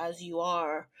leveled up as you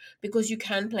are, because you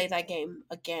can play that game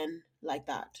again like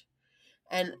that.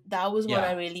 And that was what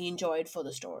I yeah. really enjoyed for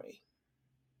the story.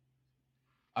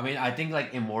 I mean, I think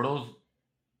like Immortals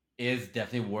is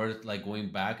definitely worth like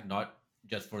going back, not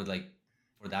just for like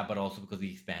for that, but also because of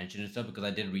the expansion and stuff. Because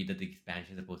I did read that the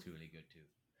expansion is supposed to be really good too.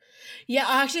 Yeah,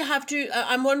 I actually have to.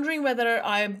 I'm wondering whether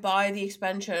I buy the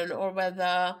expansion or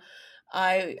whether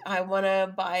I want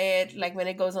to buy it like when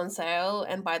it goes on sale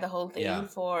and buy the whole thing Yeah,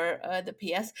 for the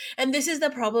PS. And this is the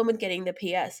problem with getting the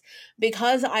PS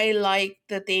because I like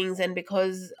the things and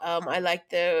because I like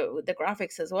the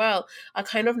graphics as well. I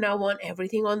kind of now want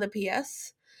everything on the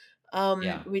PS,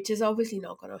 yeah. which is obviously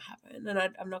not going to happen, and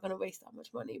I'm not going to waste that much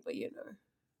money. But you know,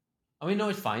 I mean, no,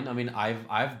 it's fine. I mean,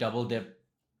 I've double dipped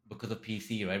because of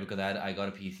PC, right? Because I got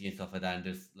a PC and stuff like that, and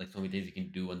there's like so many things you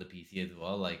can do on the PC as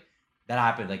well. Like that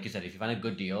happens. Like you said, if you find a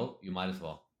good deal, you might as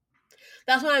well.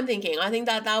 that's what I'm thinking. I think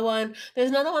that that one. There's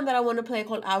another one that I want to play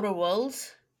called Outer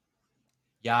Worlds,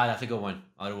 Yeah, that's a good one.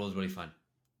 Outer Worlds really fun.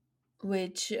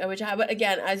 which I, but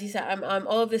again, as you said, I'm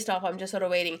all of this stuff I'm just sort of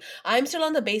waiting. I'm still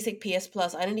on the basic PS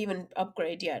Plus. I didn't even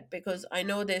upgrade yet because I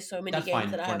know there's so many That's games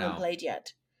fine that I for haven't now. played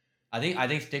yet. I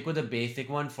think stick with the basic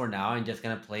one for now and just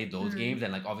kind of play those Hmm. games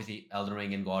and like obviously Elden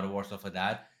Ring and God of War stuff like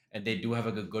that. And they do have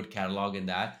a good catalog in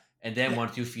that. And then Yeah.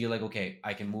 once you feel like okay,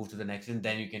 I can move to the next one,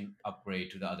 then you can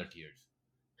upgrade to the other tiers.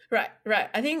 Right, right.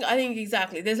 I think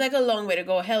exactly. There's like a long way to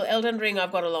go. Hell, Elden Ring,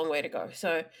 I've got a long way to go.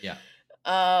 So, Yeah.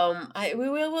 I we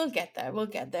will we'll get there. We'll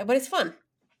get there. But it's fun.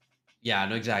 Yeah,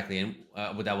 no, exactly. And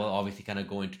with that, we'll obviously kind of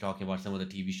go into talking about some of the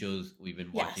TV shows we've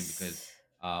been watching because Yes.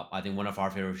 I think one of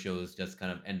our favorite shows just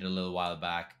kind of ended a little while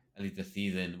back, at least the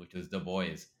season, which was The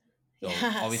Boys. So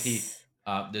obviously, Yes.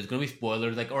 there's going to be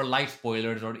spoilers, like or light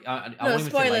spoilers, or I No, won't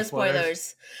even say light spoilers, spoilers.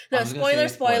 spoilers. No, I'm just gonna say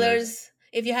spoilers. spoilers.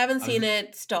 If you haven't I'm seen just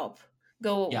it, stop.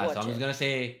 Go yeah, so watch I'm just it. gonna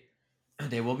say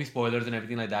there will be spoilers and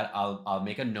everything like that. I'll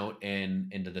make a note in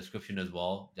the description as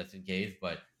well, just in case.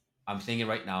 But I'm saying it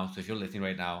right now. So if you're listening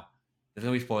right now, there's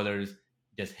gonna be spoilers.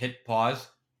 Just hit pause,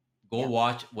 go Yep.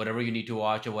 watch whatever you need to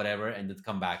watch or whatever, and then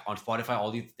come back. On Spotify,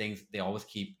 all these things they always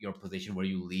keep your position where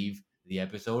you leave the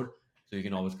episode. so you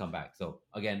can always come back. So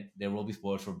again, there will be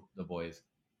spoilers for the boys.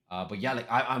 But yeah, like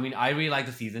I mean, I really liked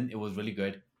the season. It was really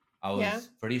good. I Yeah. was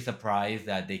pretty surprised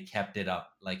that they kept it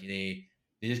up. Like they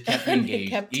just kept me They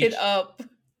engaged. kept it Each up.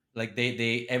 like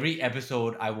they every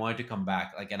episode I wanted to come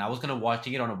back. Like, and I was kind of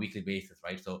watching it on a weekly basis,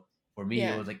 right? So for me, it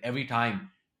Yeah. was like every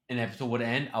time an episode would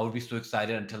end, I would be so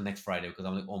excited until next Friday because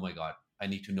I'm like, oh my god, I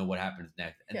need to know what happens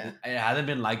next. And Yeah. it hasn't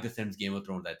been like this since Game of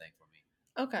Thrones, I think, for me.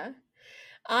 Okay.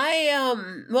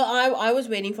 I was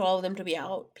waiting for all of them to be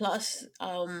out. Plus,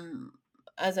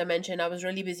 as I mentioned, I was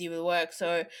really busy with work,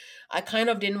 so I kind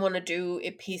of didn't want to do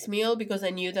it piecemeal because I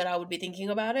knew that I would be thinking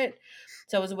about it.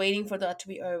 So I was waiting for that to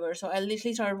be over. So I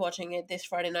literally started watching it this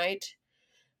Friday night.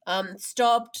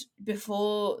 Stopped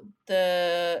before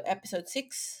the episode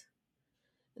 6,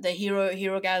 the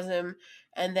hero gasm,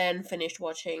 and then finished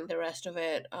watching the rest of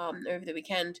it over the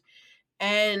weekend.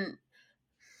 And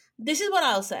this is what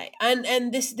I'll say,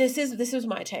 and this was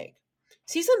my take.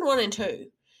 Season 1 and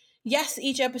 2, yes,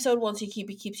 each episode once you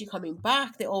keeps you coming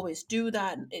back. They always do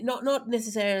that. Not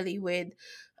necessarily with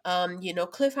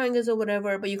cliffhangers or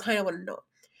whatever, but you kind of want to know.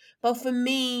 But for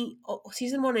me,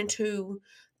 season 1 and 2,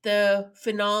 the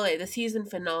finale, the season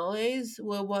finales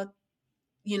were what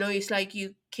it's like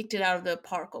you kicked it out of the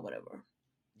park or whatever.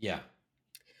 Yeah,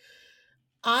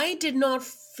 I did not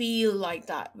feel like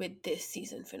that with this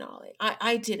season finale.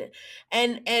 I didn't,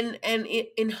 and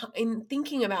in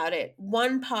thinking about it,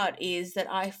 one part is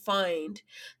that I find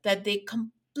that they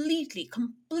completely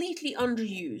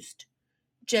underused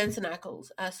Jensen Ackles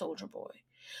as Soldier Boy.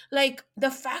 Like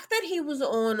the fact that he was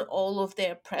on all of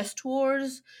their press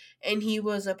tours and he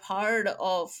was a part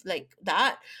of like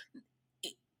that,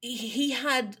 he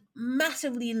had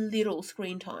massively little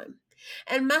screen time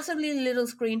and massively little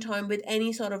screen time with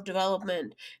any sort of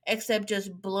development except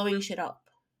just blowing shit up.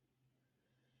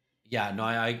 yeah. No,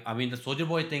 I mean the Soldier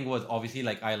Boy thing was obviously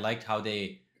like I liked how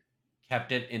they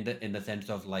kept it in the sense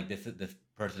of like this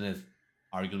person is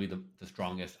arguably the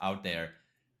strongest out there,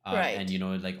 and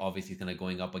Right. like obviously kind of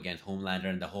going up against Homelander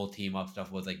and the whole team up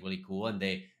stuff was like really cool, and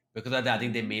they because of that I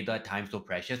think they Mhm. made that time so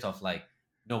precious of like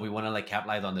no, we want to like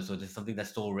capitalize on this, so this is something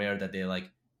that's so rare that they like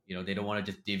they don't want to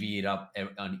just divvy it up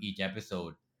on each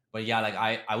episode. But yeah, like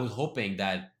I was hoping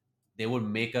that they would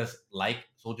make us like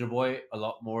Soldier Boy a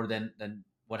lot more than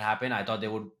what happened. I thought they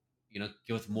would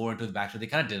give us more into the backstory. They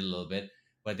kind of did a little bit,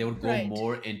 but they would go Right.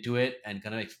 more into it and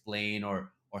kind of explain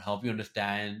or help you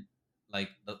understand like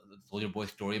the Soldier Boy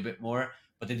story a bit more.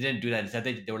 But they didn't do that. Instead,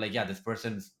 they were like, yeah, this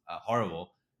person's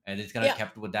horrible, and they just kind of Yeah.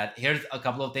 kept with that. Here's a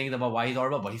couple of things about why he's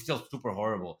horrible, but he's still super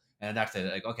horrible, and that's it.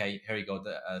 Like, okay, here you go.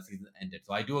 The season ended.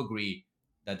 So I do agree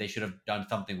that they should have done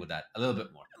something with that a little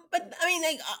bit more. But I mean,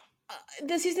 like,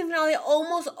 the season finale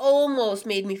almost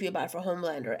made me feel bad for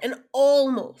Homelander, and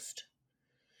almost.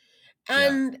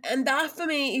 Yeah, And that for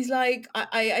me is like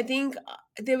I think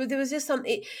there was just some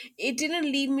it didn't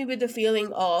leave me with the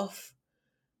feeling of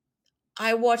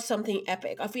I watched something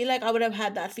epic. I feel like I would have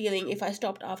had that feeling if I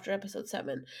stopped after episode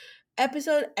 7.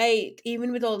 Episode 8,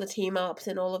 even with all the team ups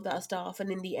and all of that stuff, and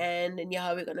in the end, and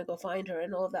yeah, we're gonna go find her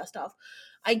and all of that stuff,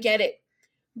 I get it.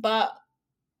 But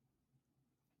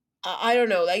I don't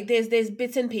know, like there's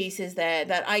bits and pieces there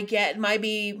that I get might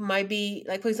be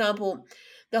like, for example,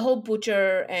 the whole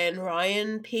Butcher and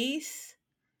Ryan piece.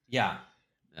 yeah,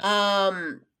 yeah.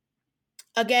 Um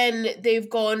Again, they've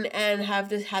gone and have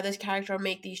this had this character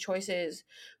make these choices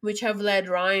which have led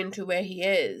Ryan to where he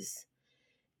is.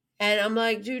 And I'm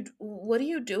like, dude, what are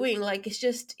you doing? Like, it's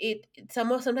just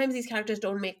sometimes these characters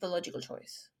don't make the logical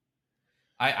choice.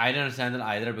 I didn't understand that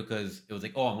either because it was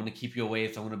like, oh, I'm gonna keep you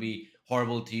away, so I'm gonna be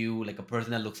horrible to you, like a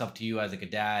person that looks up to you as like a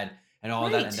dad and all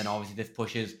that, and then Right. obviously this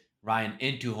pushes Ryan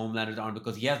into Homelander's arm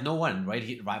because he has no one, right?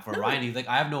 For Ryan, No. he's like,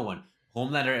 I have no one.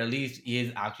 Homelander, at least he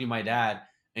is actually my dad,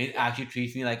 and he Yeah. actually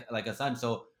treats me like a son.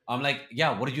 So I'm like,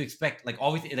 yeah, what did you expect? Like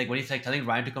obviously, like when he's like telling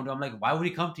Ryan to come to, I'm like, why would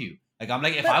he come to you? Like I'm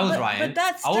like, if I was But Ryan,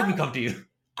 that's I wouldn't still come to you.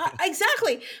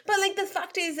 exactly. But like the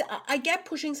fact is, I get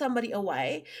pushing somebody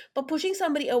away, but pushing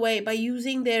somebody away by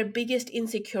using their biggest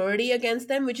insecurity against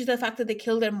them, which is the fact that they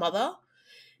killed their mother.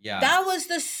 Yeah. That was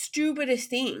the stupidest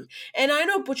thing. And I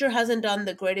know Butcher hasn't done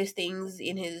the greatest things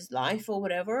in his life or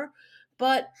whatever,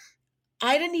 but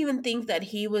I didn't even think that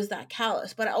he was that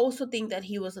callous, but I also think that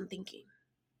he wasn't thinking.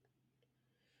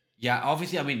 Yeah,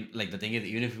 obviously, I mean, like the thing is,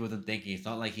 even if he wasn't thinking, it's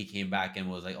not like he came back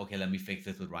and was like, okay, let me fix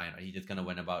this with Ryan. Right? He just kind of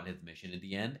went about his mission in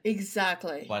the end.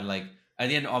 Exactly. But like at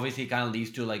the end, obviously, it kind of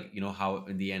leads to like how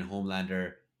in the end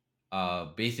Homelander,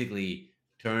 basically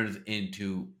turns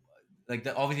into like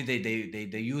obviously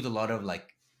they use a lot of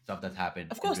like stuff that's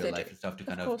happened Of in course real they do. life and stuff to Of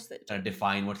kind of course they do.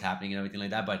 define what's happening and everything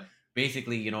like that. But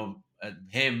basically,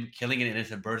 him killing an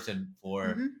innocent person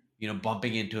for Hmm.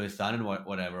 bumping into his son and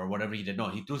whatever he did. No,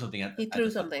 he threw something He at threw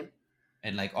the son, something.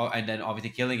 and like, and then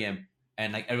obviously killing him,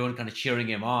 and like everyone kind of cheering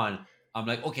him on. I'm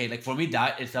like, okay, like for me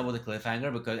that itself was a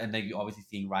cliffhanger, because and then you obviously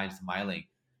seeing Ryan smiling.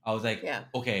 I was like, Yeah.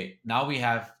 okay, now we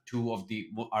have two of the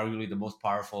arguably the most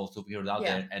powerful superheroes out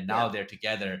Yeah. there, and now Yeah. they're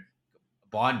together,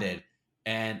 bonded,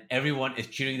 and everyone is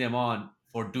cheering them on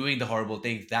for doing the horrible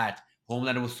things that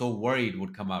Homelander was so worried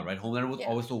would come out, right? Homelander was Yeah.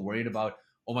 always so worried about,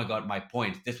 oh my god, my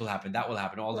points, this will happen, that will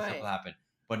happen, all this stuff will Right. happen.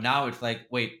 But now it's like,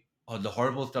 wait, oh, the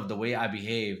horrible stuff, the way I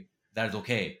behave, that is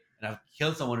okay. And I've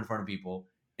killed someone in front of people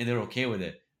and they're okay with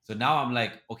it. So now I'm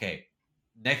like, okay,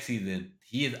 next season,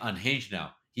 he is unhinged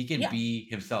now. He can Yeah. be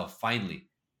himself finally.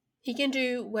 He can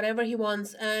do whatever he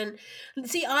wants. And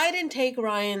see, I didn't take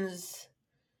Ryan's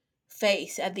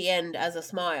face at the end as a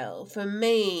smile. For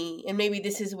me, and maybe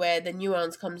this is where the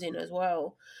nuance comes in as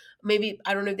well. Maybe,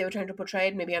 I don't know if they were trying to portray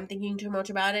it, maybe I'm thinking too much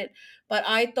about it, but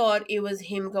I thought it was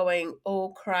him going, "Oh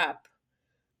crap,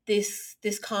 this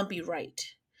can't be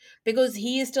right." Because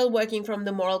he is still working from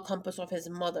the moral compass of his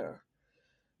mother.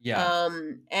 Yeah.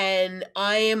 And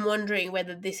I am wondering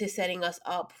whether this is setting us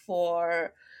up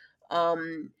for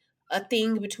um, a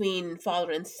thing between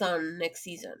father and son next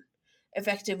season,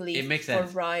 effectively It makes for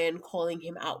sense. Ryan calling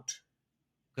him out.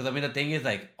 Because I mean, the thing is,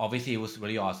 like, obviously, it was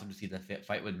really awesome to see the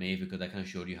fight with Maeve, because that kind of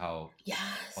showed you how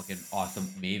fucking awesome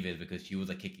Yes. Maeve is, because she was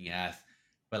like kicking ass.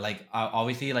 But like,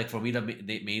 obviously, like for me, the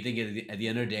main thing is at the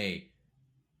end of the day,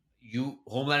 you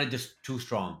Homeland is just too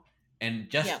strong, and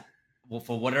just Yeah.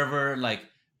 for whatever, like,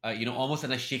 almost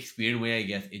in a Shakespearean way, I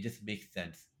guess it just makes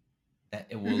sense that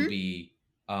Mm-hmm.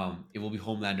 it will be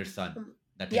Homelander's son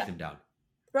that takes Yeah. him down.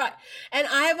 Right. And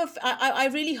I have I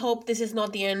really hope this is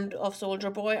not the end of Soldier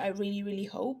Boy. I really, really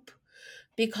hope,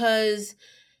 because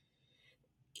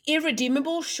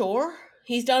irredeemable, sure.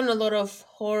 He's done a lot of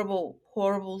horrible,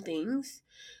 horrible things.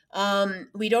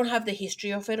 We don't have the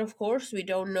history of it, of course. We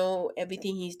don't know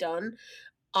everything he's done.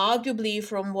 Arguably,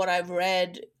 from what I've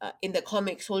read in the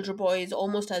comic, Soldier Boy is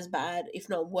almost as bad, if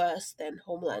not worse, than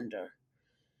Homelander.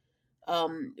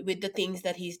 With the things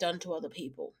that he's done to other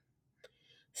people.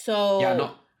 Yeah, So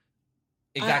no,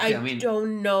 exactly. I I mean,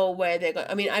 don't know where they're going.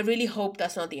 I mean, I really hope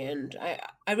that's not the end.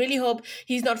 I really hope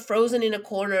he's not frozen in a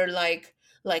corner like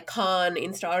Khan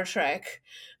in Star Trek,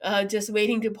 just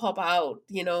waiting to pop out.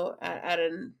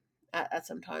 At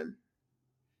some time.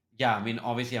 yeah, I mean,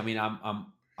 obviously, I mean,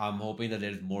 I'm hoping that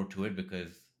there's more to it,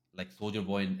 because like Soldier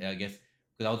Boy, and I guess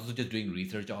because I was also just doing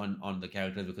research on the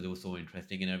characters, because it was so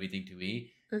interesting and everything to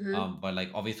me. Mm-hmm. But like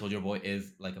obviously Soldier Boy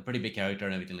is like a pretty big character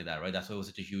and everything like that, right? That's why it was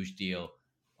such a huge deal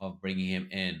of bringing him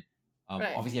in.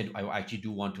 Right. Obviously, I actually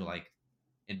do want to like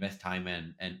invest time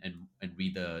and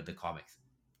read the comics,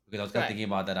 because I was kind of Right. thinking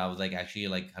about that. I was like actually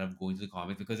like kind of going to the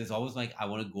comics, because it's always like I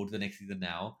want to go to the next season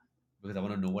now, because I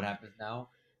want to know what happens now.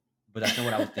 But that's not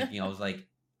what I was thinking. I was like,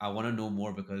 I want to know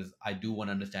more, because I do want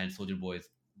to understand Soldier Boy's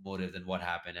motives and what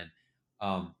happened, and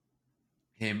um,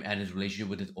 him and his relationship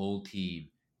with his old team,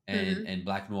 and Mm-hmm.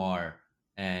 Black Noir,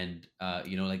 and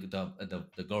like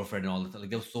the girlfriend and all this. Like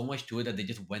there was so much to it that they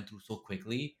just went through so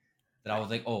quickly that I Right. was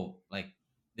like, oh, like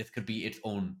this could be its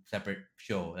own separate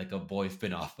show, like a boy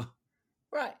spin-off.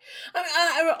 Right.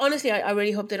 I mean, honestly, I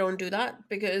really hope they don't do that,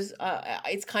 because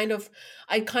it's kind of,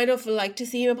 I kind of like to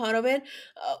see him a part of it.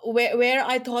 Where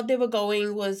I thought they were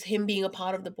going was him being a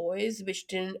part of the boys, which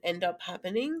didn't end up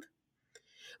happening.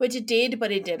 Which it did,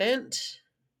 but it didn't.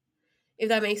 If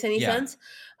that makes any Yeah. sense.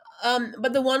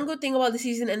 But the one good thing about the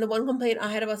season, and the one complaint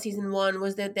I had about season one,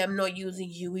 was that them not using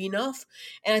Yui enough.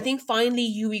 And I think finally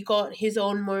Yui got his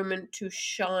own moment to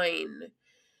shine.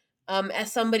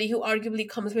 As somebody who arguably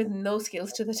comes with no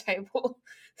skills to the table.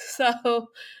 So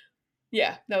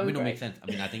yeah, that I was mean, it makes great. sense.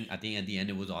 I mean, I think at the end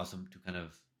it was awesome to kind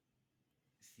of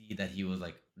see that he was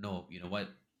like, no, you know what?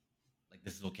 Like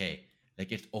this is okay.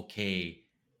 Like it's okay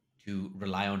to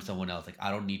rely on someone else. Like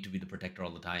I don't need to be the protector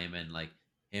all the time, and like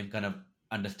him kind of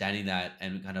understanding that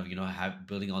and kind of have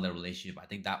building on their relationship. I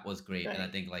think that was great, and I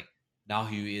Right. think like now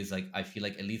he is like, I feel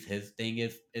like at least his thing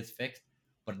is fixed.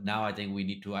 But now I think we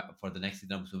need to, for the next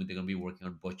season, I'm assuming they're gonna be working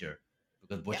on Butcher,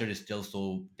 because Yeah. Butcher is still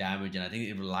so damaged, and I think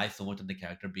it relies so much on the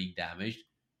character being damaged.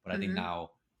 But I think Mm-hmm.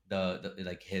 now the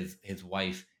like his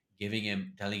wife giving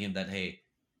him, telling him that, hey,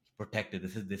 protected.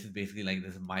 This is basically like,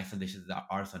 this is my son. This is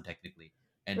our son technically.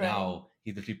 And Right. now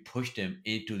he literally pushed him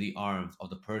into the arms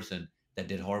of the person that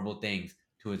did horrible things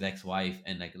to his ex-wife,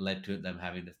 and like led to them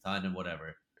having the son and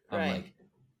whatever. I'm Right. like,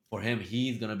 for him,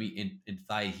 he's gonna be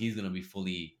inside. He's gonna be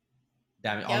fully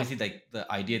damaged. Yep. Obviously, like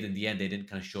the idea in the end, they didn't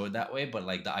kind of show it that way, but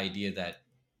like the idea that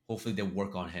hopefully they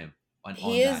work on him on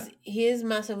He that. is he is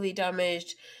massively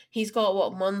damaged. He's got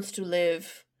what, months to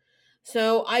live.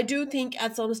 So I do think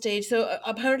at some stage, so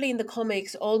apparently in the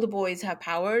comics, all the boys have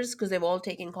powers because they've all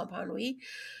taken Compound V.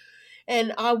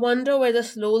 And I wonder whether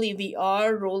slowly we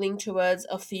are rolling towards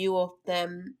a few of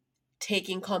them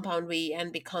taking Compound V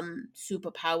and become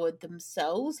super powered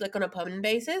themselves, like on a permanent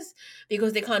basis,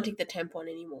 because they can't take the temp one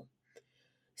anymore. Yeah.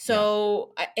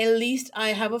 So at least I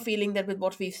have a feeling that with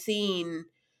what we've seen,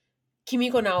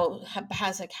 Kimiko now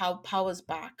has like how powers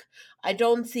back. I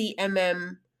don't see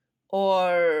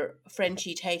or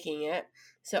Frenchie taking it.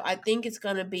 So I think it's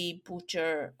gonna be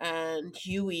Butcher and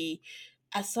Huey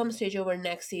at some stage over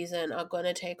next season are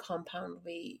gonna take Compound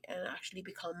V and actually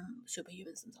become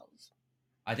superhumans themselves.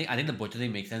 I think the Butcher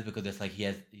thing makes sense because it's like he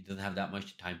doesn't have that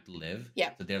much time to live.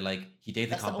 Yeah, So they're like he takes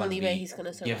the that's the Compound only way V, he's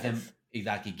gonna gives them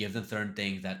survive. gives them certain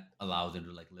things that allows them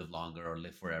to like live longer or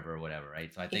live forever or whatever,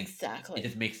 right? So I think it Exactly.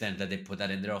 just makes sense that they put that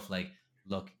in there of like,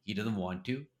 look, he doesn't want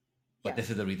to, but Yeah. this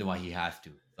is the reason why he has to.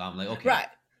 So I'm like, okay, Right.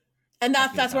 And I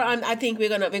that's see what's that's where happening. I think we're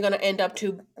gonna end up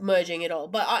to merging it all.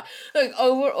 But like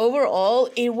overall,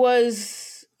 it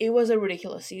was a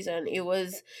ridiculous season. It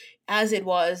was as it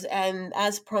was, and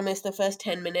as promised, the first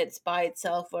 10 minutes by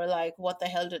itself were like, what the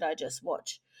hell did I just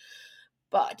watch?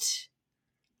 But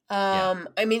Yeah.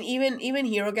 I mean, even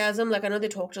Herogasm, like I know they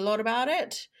talked a lot about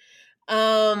it.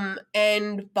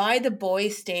 And by the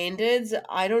boys' standards,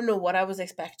 I don't know what I was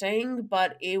expecting,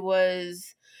 but it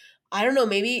was I don't know.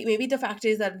 Maybe the fact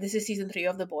is that this is season 3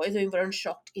 of The Boys, and we weren't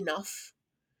shocked enough.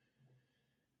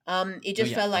 It No,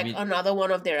 just yeah. felt I like mean, another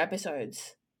one of their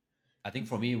episodes. I think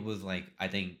for me it was like I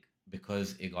think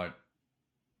because it got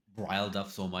riled up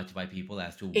so much by people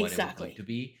as to what it was going Exactly. to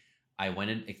be. I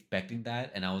went in expecting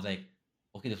that, and I was like,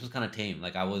 okay, this was kind of tame.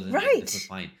 Like I wasn't like this was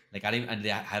Right. fine. Like I didn't, and they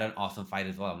had an awesome fight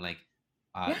as well. I'm like,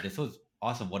 Yeah. this was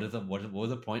awesome. What was the point?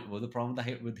 What was the problem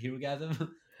with Herogasm?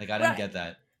 Like I didn't Right. get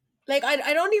that. Like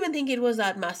I don't even think it was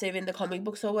that massive in the comic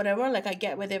books or whatever. Like I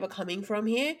get where they were coming from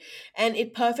here, and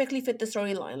it perfectly fit the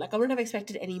storyline. Like I wouldn't have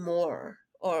expected any more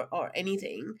or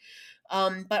anything.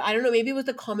 But I don't know. Maybe it was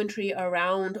the commentary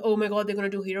around. Oh my god, they're gonna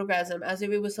do Herogasm as if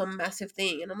it was some massive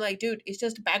thing, and I'm like, dude, it's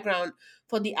just background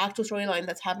for the actual storyline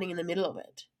that's happening in the middle of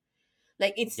it.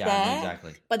 Like it's Yeah, no, there,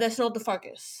 exactly. but that's not the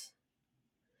focus.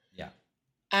 Yeah.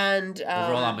 And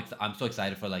Overall, I'm so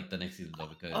excited for like the next season though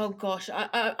because oh gosh,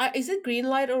 is it green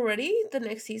light already? The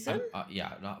next season?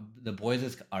 yeah, no, the boys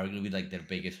is arguably like their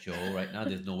biggest show right now.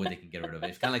 There's no way they can get rid of it.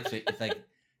 It's kind of like it's kind of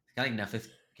like Netflix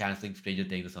canceling Stranger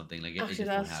Things or something. Like it Actually, just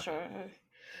won't that's happen. true.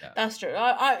 Yeah. That's true.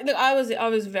 Look, I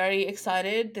was very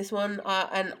excited this one,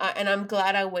 and I'm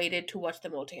glad I waited to watch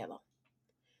them all together.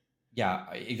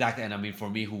 Yeah, exactly. And I mean, for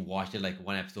me, who watched it like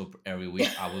one episode every week,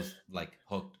 I was like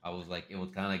hooked. I was like, it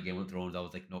was kind of like Game of Thrones. I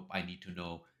was like, nope, I need to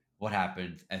know what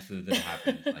happens as soon as it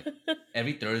happens. Like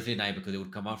every Thursday night because it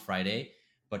would come out Friday,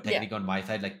 but Yeah. technically on my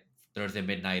side, like Thursday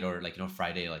midnight or like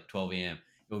Friday like 12 a.m.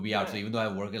 it would be out. So Right. even though I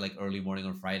work at like early morning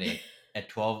on Friday at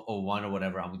 12:01 or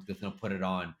whatever, I'm just gonna put it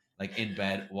on like in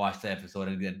bed, watch the episode,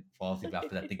 and then fall asleep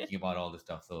after that, thinking about all this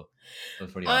stuff. So it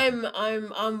was pretty awesome.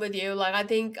 I'm with you. Like I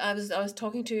think I was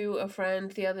talking to a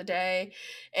friend the other day,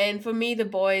 and for me the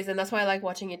boys, and that's why I like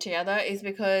watching it together, is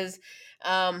because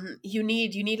you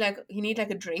need like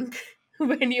a drink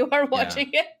when you are Yeah.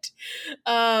 watching it.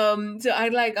 So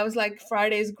I was like,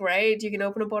 Friday's great. You can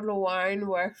open a bottle of wine,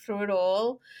 work through it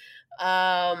all.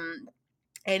 Um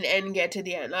and get to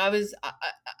the end.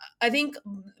 I think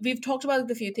we've talked about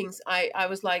the few things I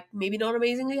was like maybe not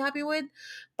amazingly happy with,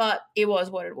 but it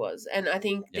was what it was, and I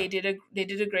think Yeah. they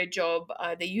did a great job.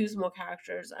 They used more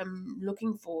characters. I'm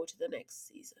looking forward to the next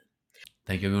season.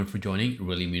 Thank you everyone for joining. It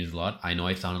really means a lot. I know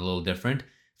I sound a little different.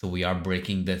 So we are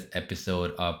breaking this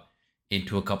episode up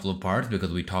into a couple of parts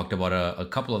because we talked about a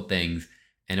couple of things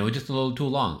and it was just a little too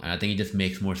long. And I think it just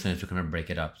makes more sense to kind of break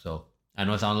it up. So I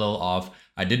know I sound a little off.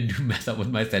 I did mess up with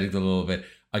my settings a little bit.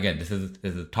 Again, this is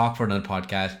a talk for another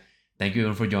podcast. Thank you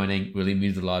everyone for joining. Really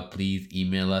means a lot. Please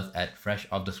email us at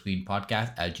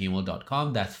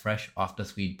freshoffthescreenpodcast@gmail.com. That's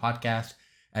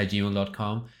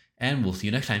freshoffthescreenpodcast@gmail.com. And we'll see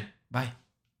you next time. Bye.